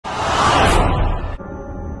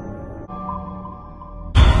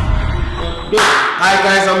Hi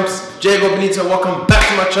guys, I'm Joke Amechi. Welcome back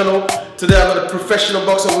to my channel. Today I've got a professional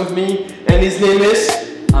boxer with me, and his name is.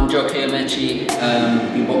 I'm Joke Amechi.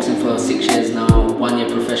 Been boxing for 6 years now. 1 year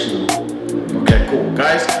professional. Okay, cool,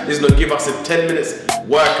 guys. He's gonna give us a 10 minutes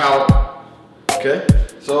workout. Okay,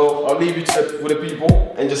 so I'll leave you with the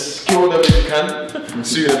people and just kill them if you can.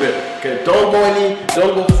 See you in a bit. Okay, don't go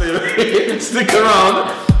Stick around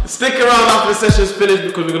after the session's finished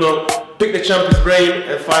because we're gonna pick the champion's brain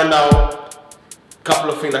and find out a couple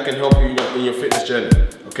of things that can help you in your fitness journey.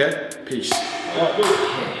 Okay? Peace.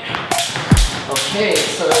 Okay,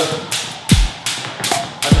 so I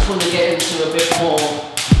just want to get into a bit more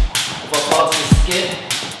of a faster skip.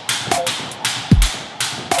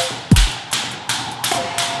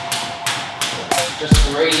 Just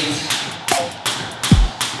raise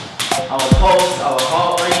our pulse, our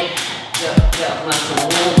heart rate. Yeah, nice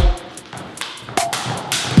and warm.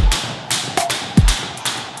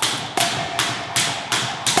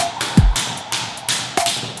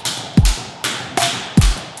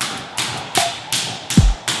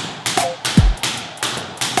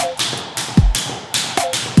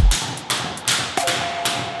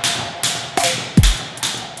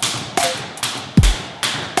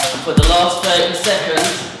 For the last 30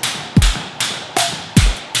 seconds,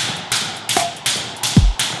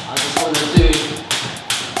 I just want to do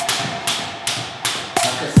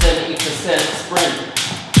like a 70% sprint.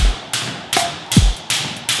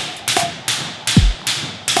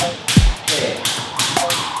 Okay.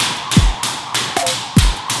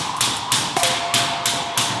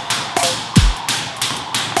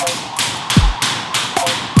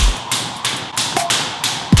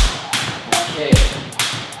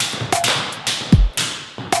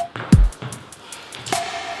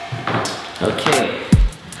 Okay,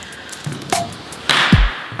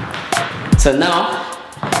 so now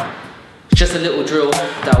it's just a little drill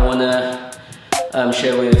that I want to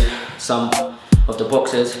share with some of the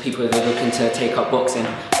boxers, people that are looking to take up boxing.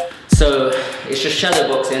 So it's just shadow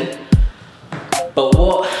boxing, but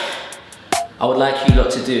what I would like you lot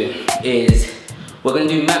to do is we're going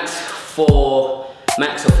to do max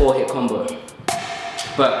a 4 hit combo.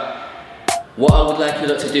 But what I would like you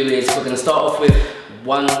lot to do is we're going to start off with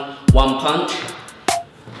one punch,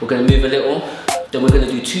 we're going to move a little, then we're going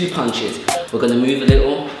to do 2 punches, we're going to move a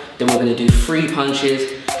little, then we're going to do 3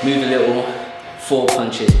 punches, move a little, 4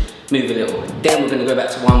 punches, move a little, then we're going to go back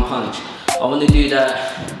to 1 punch. I want to do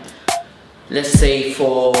that, let's say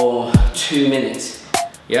for 2 minutes,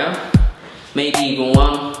 yeah? Maybe even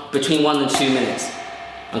between 1 and 2 minutes.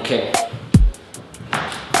 Okay.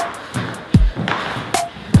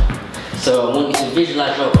 So I want you to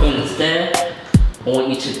visualize your opponents there. I want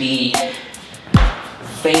you to be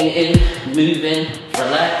fainting, moving,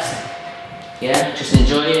 relaxed. Yeah, just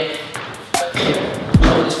enjoy it.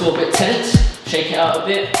 Hold this for a bit tense, shake it out a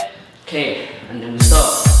bit. Okay, and then we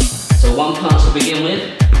start. So 1 punch to begin with.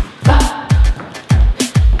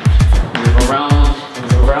 Move around,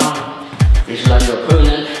 visualize your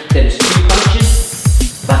opponent. Then it's 2 punches.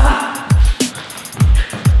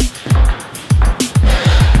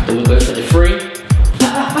 Then we go for the 3.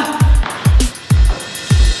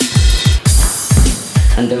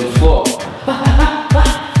 And then 4.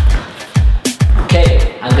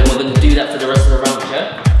 Okay, and then we're going to do that for the rest of the round,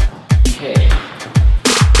 yeah? Okay.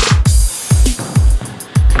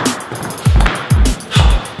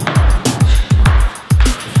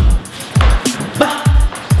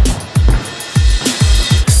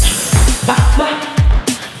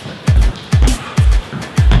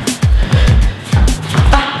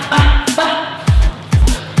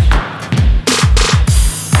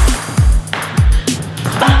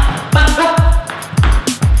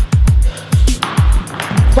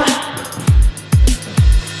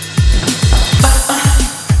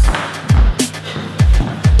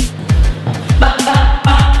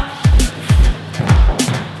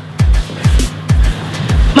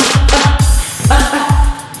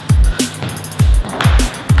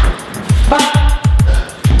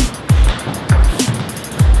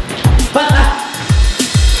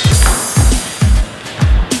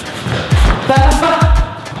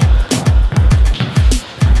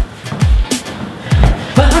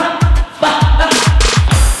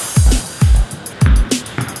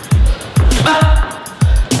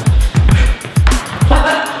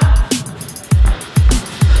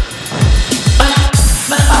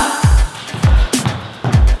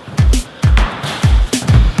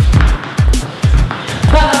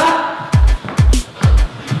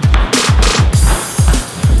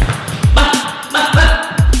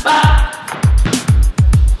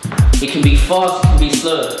 fast, it can be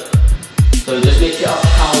slow. So just mix it up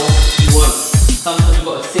how you want. Sometimes we've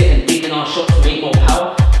got to sit and dig in our shot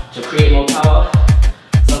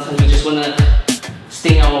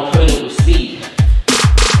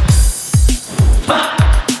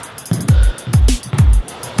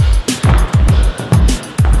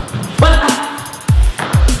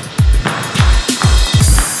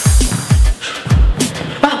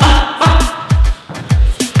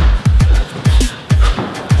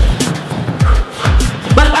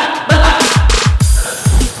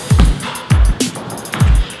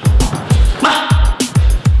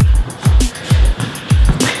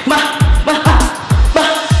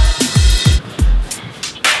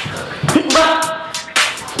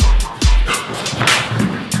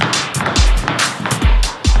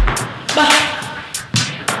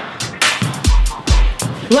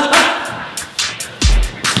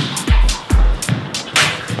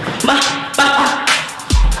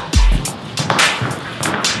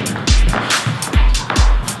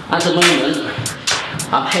at the moment,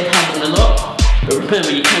 I'm head hunting a lot, but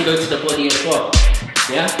remember you can go to the body as well,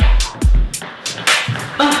 yeah?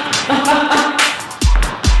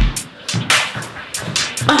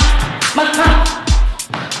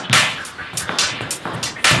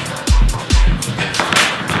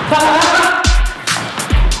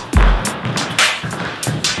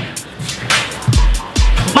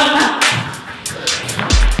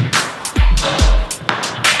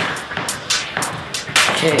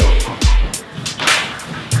 Okay,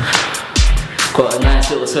 got a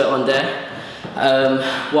nice little sweat on there.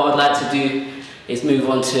 What I'd like to do is move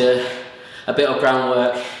on to a bit of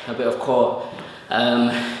groundwork, a bit of core,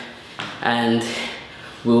 and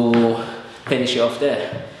we'll finish it off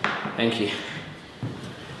there. Thank you.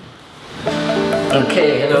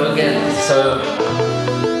 Okay, hello again. So,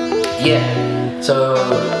 yeah, so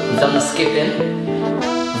we've done the skipping,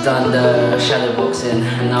 we've done the shadow boxing,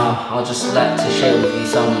 and now I'll just like to share with you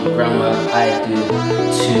some groundwork I do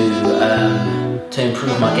to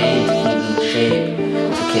improve my game, to keep me in shape,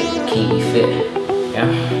 to keep me fit. Yeah.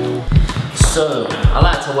 So I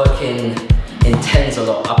like to work in tens a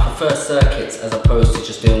lot. I prefer circuits as opposed to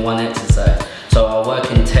just doing one exercise. So I'll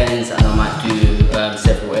work in tens and I might do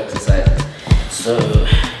several exercises. So,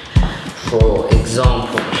 for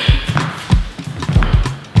example,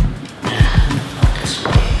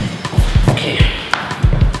 okay.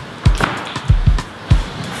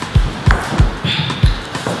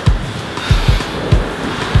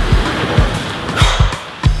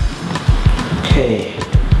 Okay,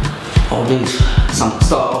 I'll do start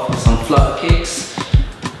off with some flutter kicks.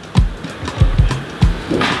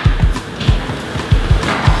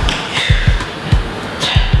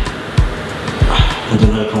 And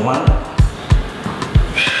then open one.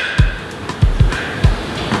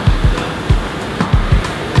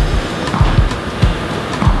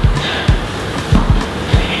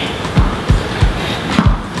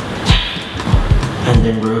 And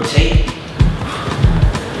then rotate.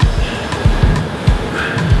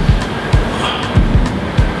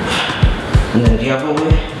 And then the other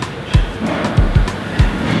way.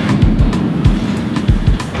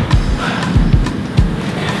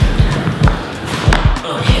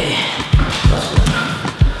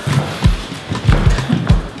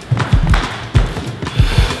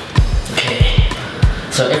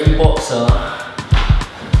 So every boxer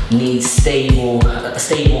needs a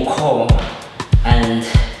stable core and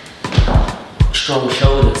strong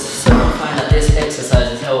shoulders. So I find that this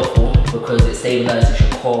exercise is helpful because it stabilizes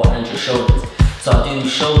your core and your shoulders. So I do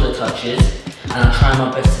shoulder touches and I try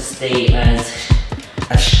my best to stay as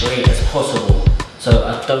straight as possible. So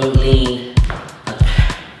I don't lean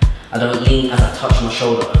as I touch my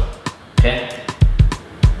shoulder. Okay?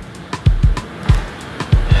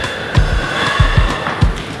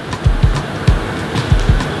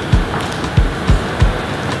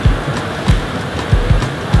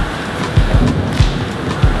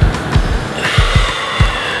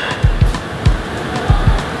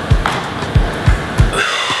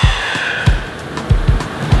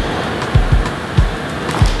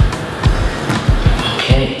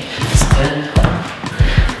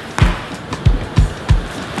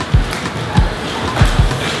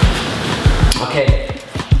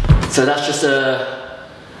 So that's just a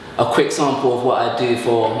quick sample of what I do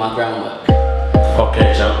for my groundwork.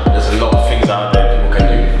 Okay, champ, there's a lot of things out there people can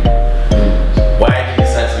do. Why do you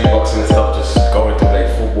decide to be boxing and stuff